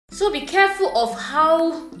So be careful of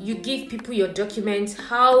how you give people your documents,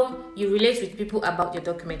 how you relate with people about your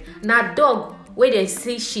document. Now dog where they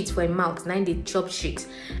say shit for a mouth, now they chop shit.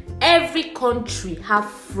 Every country have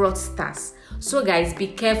fraudsters. So guys, be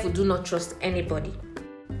careful, do not trust anybody.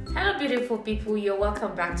 Hello beautiful people, you're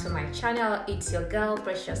welcome back to my channel. It's your girl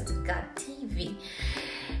Precious to God TV.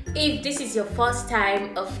 If this is your first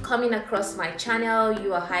time of coming across my channel,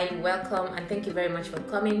 you are highly welcome and thank you very much for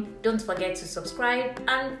coming. Don't forget to subscribe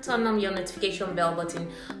and turn on your notification bell button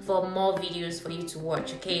for more videos for you to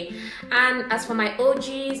watch, okay? And as for my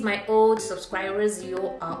OGs, my old subscribers,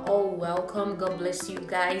 you are all welcome. God bless you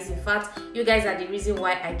guys. In fact, you guys are the reason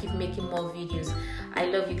why I keep making more videos. I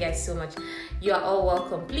love you guys so much. You are all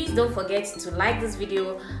welcome. Please don't forget to like this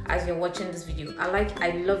video as you're watching this video.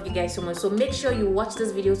 I love you guys so much. So make sure you watch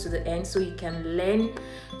this video to the end so you can learn.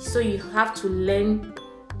 So you have to learn.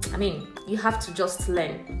 You have to just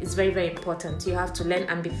learn. It's very, very important. You have to learn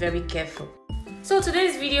and be very careful. So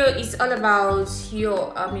today's video is all about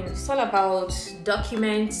it's all about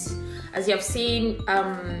documents, as you have seen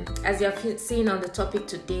on the topic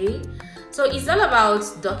today. So it's all about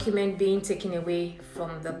document being taken away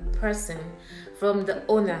from the person, from the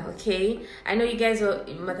owner, okay? I know you guys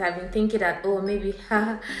might have been thinking that, oh, maybe,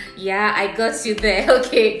 yeah, I got you there,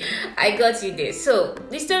 okay? I got you there. So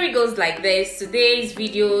the story goes like this. Today's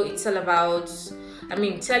video, it's all about,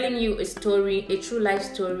 telling you a story, a true life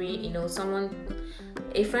story,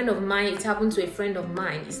 a friend of mine. It happened to a friend of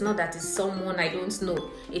mine. It's not that it's someone I don't know.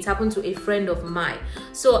 It happened to a friend of mine.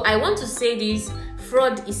 So I want to say this: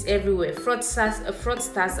 fraud is everywhere.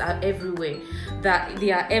 Fraudsters are everywhere. That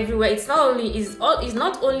they are everywhere. It's not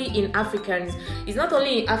only in Africans. It's not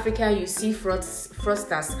only in Africa you see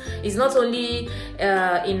fraudsters. It's not only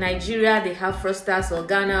in Nigeria they have fraudsters, or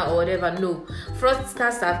Ghana or whatever. No,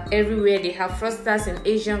 fraudsters are everywhere. They have fraudsters in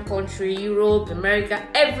Asian country, Europe, America,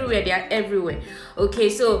 everywhere. They are everywhere. Okay,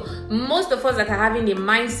 so most of us that are having the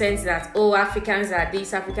mindset that, oh, Africans are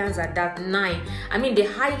this, Africans are that, the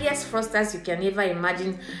highest fraudsters you can ever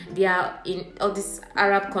imagine, they are in all these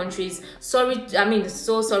Arab countries. So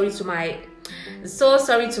sorry to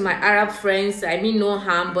my Arab friends. I mean no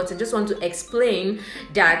harm, but I just want to explain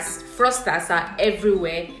that fraudsters are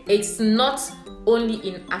everywhere. It's not only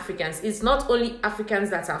in Africans. It's not only Africans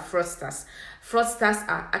that are fraudsters. Fraudsters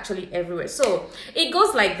are actually everywhere. So it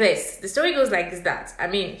goes like this. The story goes like this: that a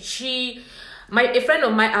friend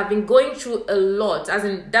of mine, have been going through a lot. As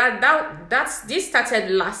in this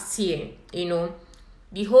started last year.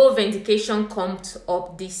 The whole vindication comes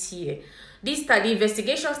up this year. The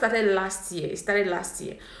investigation started last year. It started last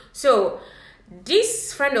year. So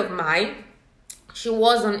this friend of mine, she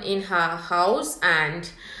wasn't in her house,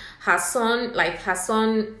 and her son,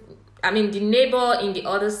 the neighbor in the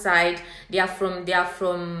other side, they are from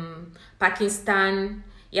Pakistan.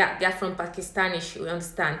 Yeah, they are from Pakistanish, you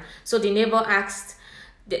understand. So the neighbor asked,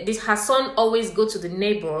 her son always go to the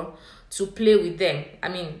neighbor to play with them.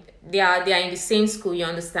 They are in the same school, you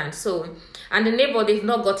understand. So, and the neighbor, they've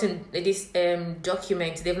not gotten this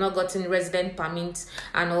document. They've not gotten resident permit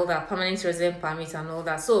and all that, permanent resident permit and all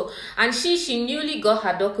that. So, and she newly got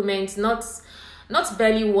her document, not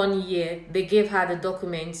barely 1 year. They gave her the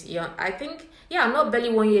document. Not barely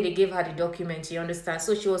 1 year they gave her the document, you understand.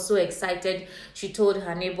 So she was so excited. She told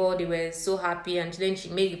her neighbor, they were so happy, and then she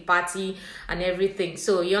made a party and everything.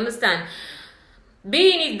 So you understand,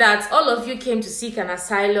 being it that all of you came to seek an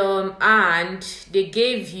asylum and they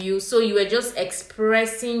gave you, so you were just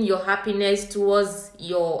expressing your happiness towards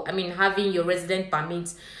having your resident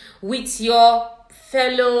permit with your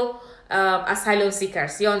fellow asylum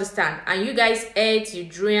seekers, you understand, and you guys ate, you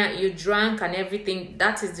drank and everything.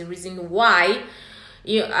 That is the reason why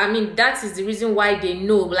that is the reason why they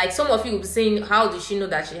know. Like some of you will be saying, how did she know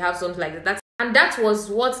that she have something like that? And that was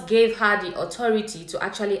what gave her the authority to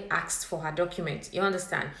actually ask for her document, you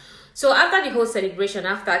understand. So after the whole celebration,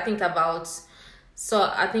 after I think 2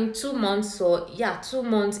 months, 2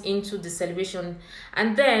 months into the celebration,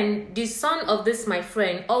 and then the son of this my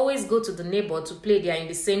friend always go to the neighbor to play. They are in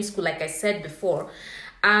the same school, like I said before,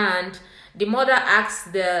 and the mother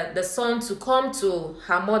asked the son to come to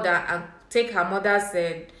her mother and take her mother's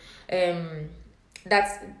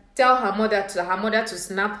tell her mother to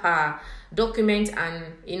snap her document, and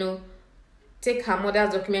take her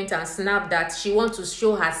mother's document and snap that she wants to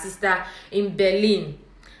show her sister in Berlin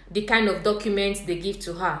the kind of documents they give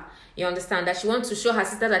to her. You understand, that she wants to show her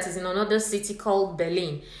sister that is in another city called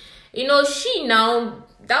Berlin.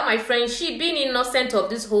 My friend, she being innocent of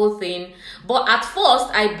this whole thing. But at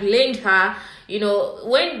first I blamed her,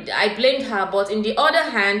 but in the other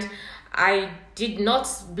hand, I did not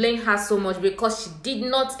blame her so much because she did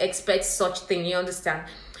not expect such thing, you understand.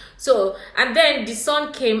 So, and then the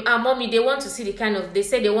son came, mommy, they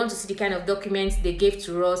said they want to see the kind of documents they gave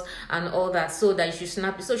to us and all that, so that you should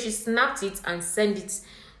snap it. So she snapped it and sent it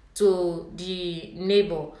to the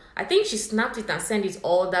neighbor. I think she snapped it and sent it,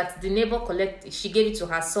 all that the neighbor she gave it to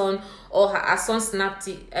her son, or her son snapped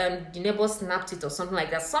it, the neighbor snapped it, or something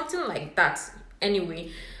like that.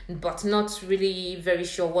 Anyway, but not really very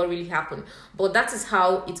sure what really happened. But that is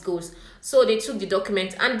how it goes. So they took the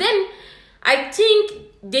document, and then I think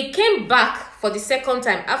they came back for the second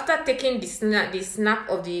time after taking the snap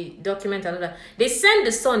of the document and all that. They sent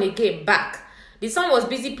the son again back. The son was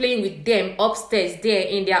busy playing with them upstairs there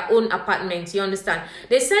in their own apartment, you understand?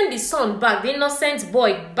 They sent the son back, the innocent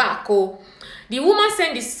boy back. Oh, the woman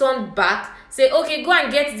sent the son back, say, okay, go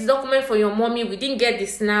and get the document for your mommy. We didn't get the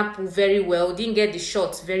snap very well, didn't get the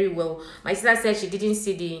shot very well. My sister said she didn't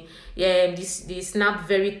see the snap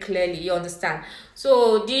very clearly, you understand?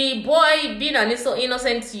 So the boy, being an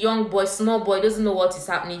innocent young boy, small boy, doesn't know what is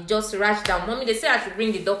happening, just rushed down. Mommy, they say I should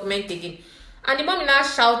bring the document again. And the mommy now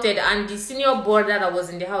shouted, and the senior brother that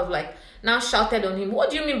was in the house now shouted on him.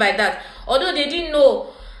 What do you mean by that? Although they didn't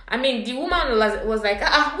know. I mean, the woman was like,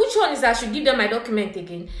 which one is that? I should give them my document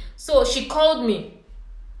again. So she called me.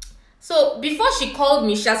 So before she called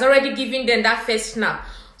me, she has already given them that first snap.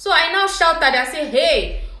 So I now shouted and say,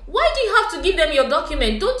 hey, why do you have to give them your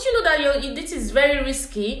document? Don't you know that this is very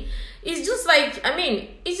risky? It's just like,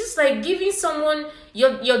 it's just like giving someone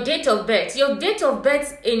your date of birth. Your date of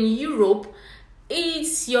birth in Europe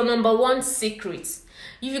is your number one secret.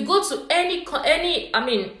 If you go to any,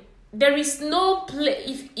 there is no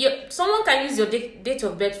place. Someone can use your date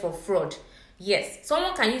of birth for fraud. Yes,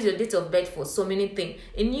 someone can use your date of birth for so many things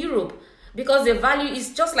in Europe, because the value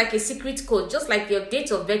is just like a secret code, just like your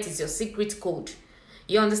date of birth is your secret code.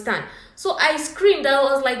 You understand? So I screamed. I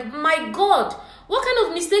was like, my God, what kind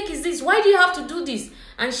of mistake is this? Why do you have to do this?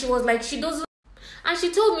 And she was like, she doesn't. And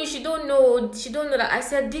she told me she don't know that. I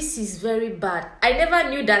said, this is very bad. I never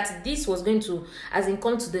knew that this was going to,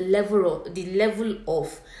 come to the level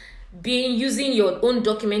of using your own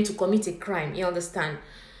document to commit a crime. You understand?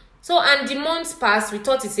 So, and the months passed. We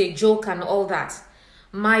thought it's a joke and all that.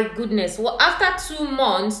 My goodness. Well, after 2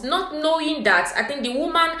 months, not knowing that, I think the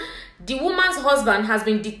woman's husband has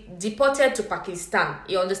been deported to Pakistan.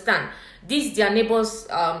 You understand? Their neighbor's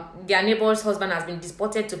husband has been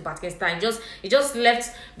deported to Pakistan. He just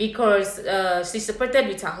left because she separated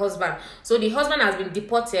with her husband. So the husband has been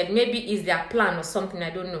deported. Maybe it's their plan or something.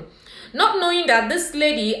 I don't know. Not knowing that this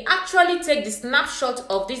lady actually take the snapshot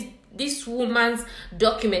of this woman's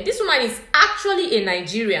document. This woman is actually a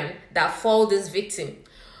Nigerian that fall this victim.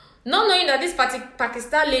 Not knowing that this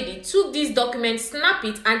Pakistan lady took this document, snap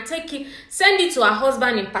it, and send it to her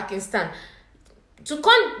husband in Pakistan. To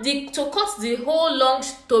cut the whole long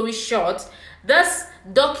story short, this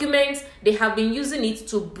document, they have been using it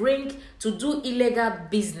to do illegal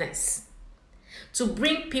business, to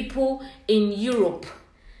bring people in Europe.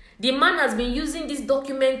 The man has been using this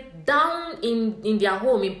document down in their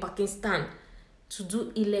home in Pakistan to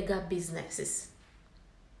do illegal businesses,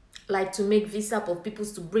 like to make visa for people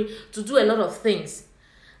to do a lot of things.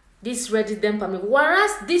 This resident permit.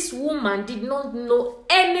 Whereas this woman did not know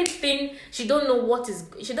anything. She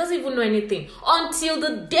doesn't even know anything until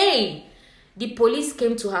the day the police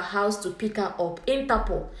came to her house to pick her up.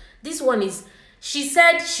 Interpol. This one is, she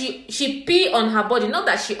said she pee on her body. Not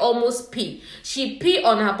that she almost pee. She pee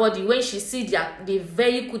on her body when she see the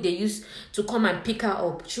vehicle they used to come and pick her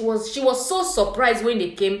up. She was so surprised when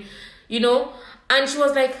they came, And she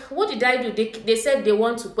was like, what did I do? They said they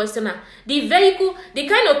want to question her. The vehicle, the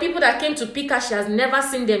kind of people that came to pick her, she has never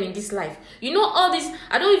seen them in this life. All this,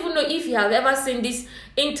 I don't even know if you have ever seen this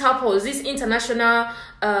Interpol, this international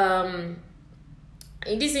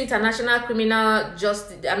criminal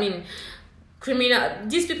justice,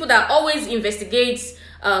 these people that always investigate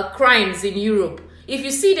crimes in Europe. If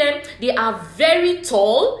you see them, they are very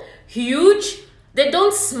tall, huge, they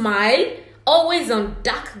don't smile, always on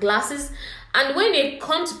dark glasses. And when they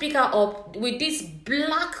come to pick her up with this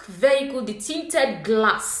black vehicle, the tinted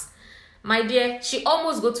glass, my dear, she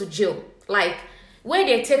almost go to jail. Like, where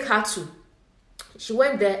they take her to, she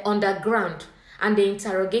went there underground and they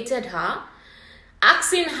interrogated her,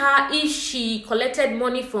 asking her if she collected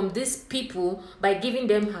money from these people by giving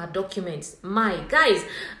them her documents. My guys,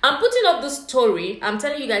 I'm putting up this story. I'm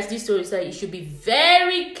telling you guys this story so that you should be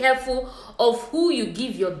very careful of who you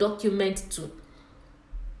give your document to.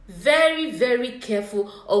 Very, very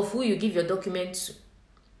careful of who you give your document to.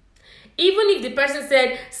 Even if the person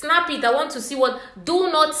said, snap it, I want to see what,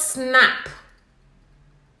 do not snap.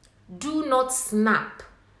 Do not snap.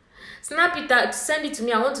 Snap it, send it to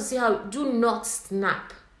me, I want to see how, do not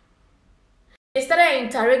snap. They started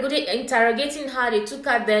interrogating her. They took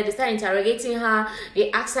her there. They started interrogating her. They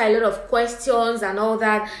asked her a lot of questions and all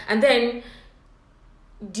that. And then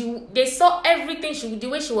they saw everything. The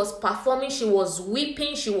way she was performing, she was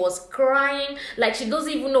weeping, she was crying, like she doesn't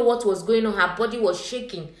even know what was going on. Her body was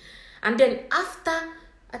shaking. And then after,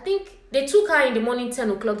 I think they took her in the morning,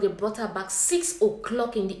 10 o'clock. They brought her back 6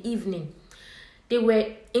 o'clock in the evening. They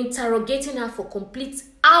were interrogating her for complete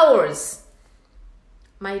hours,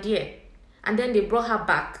 my dear. And then they brought her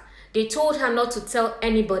back. They told her not to tell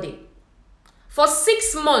anybody. For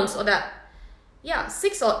 6 months, or that, yeah,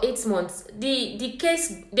 6 or 8 months. The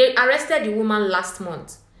case, they arrested the woman last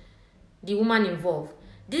month. The woman involved.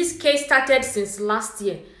 This case started since last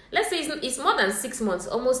year. Let's say it's more than 6 months,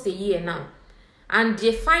 almost a year now. And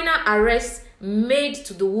the final arrest made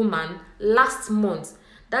to the woman last month.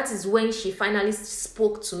 That is when she finally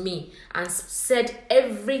spoke to me and said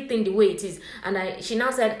everything the way it is. And she now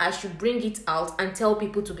said I should bring it out and tell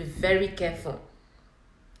people to be very careful.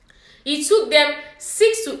 It took them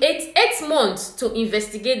 6 to 8 months to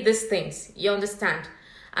investigate these things. You understand?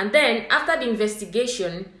 And then after the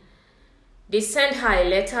investigation, they sent her a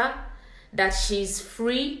letter that she's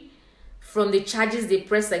free from the charges they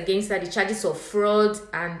pressed against her, the charges of fraud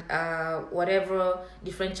and whatever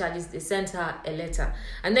different charges. They sent her a letter.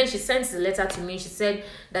 And then she sent the letter to me. She said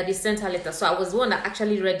that they sent her a letter. So I was the one that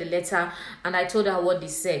actually read the letter and I told her what they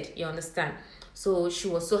said. You understand? So she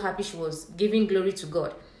was so happy. She was giving glory to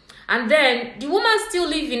God. And then the woman still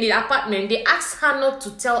live in the apartment. They asked her not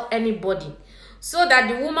to tell anybody so that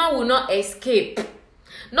the woman will not escape.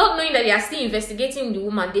 Not knowing that they are still investigating the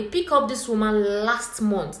woman, they pick up this woman last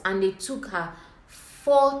month and they took her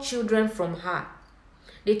 4 children from her.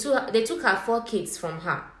 They took her 4 kids from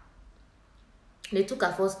her. They took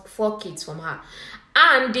her 4 kids from her.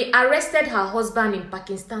 And they arrested her husband in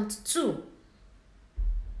Pakistan too.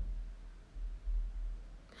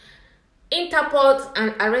 Interpol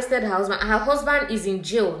and arrested her husband. Her husband is in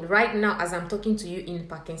jail right now as I'm talking to you in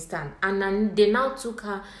Pakistan. And then they now took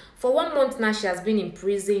her. For 1 month now, she has been in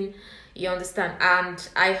prison. You understand? And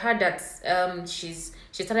I heard that she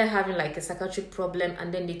started having like a psychiatric problem.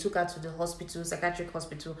 And then they took her to the hospital, psychiatric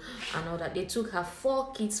hospital and all that. They took her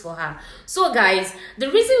 4 kids for her. So guys, the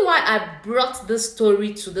reason why I brought this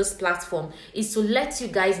story to this platform is to let you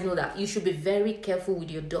guys know that you should be very careful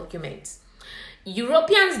with your documents.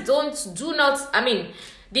 Europeans do not, I mean,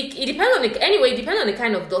 it depends on it depends on the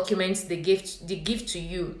kind of documents they give to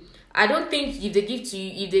you. I don't think if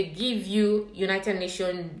they give you United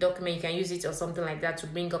Nations document, you can use it or something like that to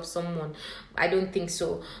bring up someone. I don't think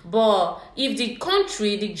so. But if the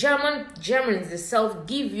country, the Germans themselves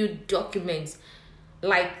give you documents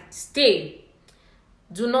like stay,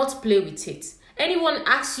 do not play with it. Anyone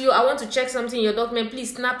asks you, I want to check something in your document,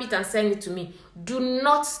 please snap it and send it to me. Do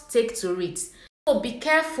not take to it. So be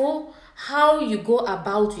careful. How you go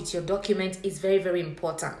about with your document is very, very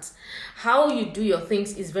important. How you do your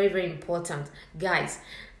things is very, very important. Guys,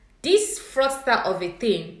 this fraudster of a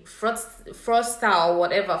thing, fraudster or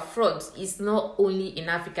whatever, fraud is not only in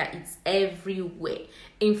Africa, it's everywhere.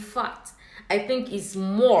 In fact, I think it's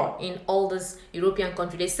more in all these European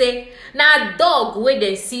countries. They say, now dog where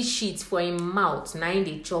they see shit for a mouth, now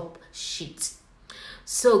they chop shit.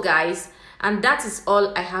 So guys, and that is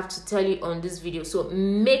all I have to tell you on this video. So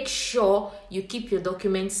make sure you keep your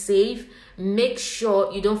documents safe. Make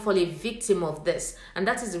sure you don't fall a victim of this. And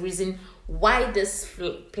that is the reason why this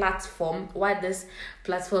platform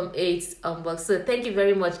is unboxed. So thank you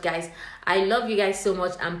very much, guys. I love you guys so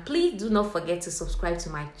much. And please do not forget to subscribe to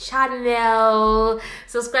my channel.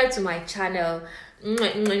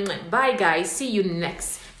 Bye, guys. See you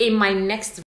in my next video.